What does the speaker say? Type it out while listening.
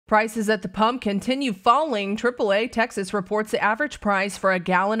Prices at the pump continue falling. AAA Texas reports the average price for a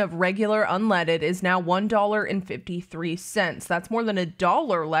gallon of regular unleaded is now $1.53. That's more than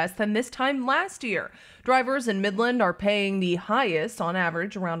 $1 less than this time last year. Drivers in Midland are paying the highest, on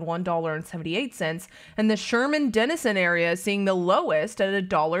average around $1.78, and the Sherman-Denison area is seeing the lowest at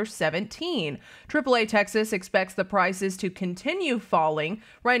 $1.17. AAA Texas expects the prices to continue falling.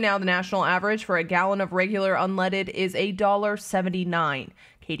 Right now, the national average for a gallon of regular unleaded is $1.79.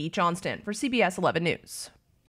 Katie Johnston for CBS 11 News.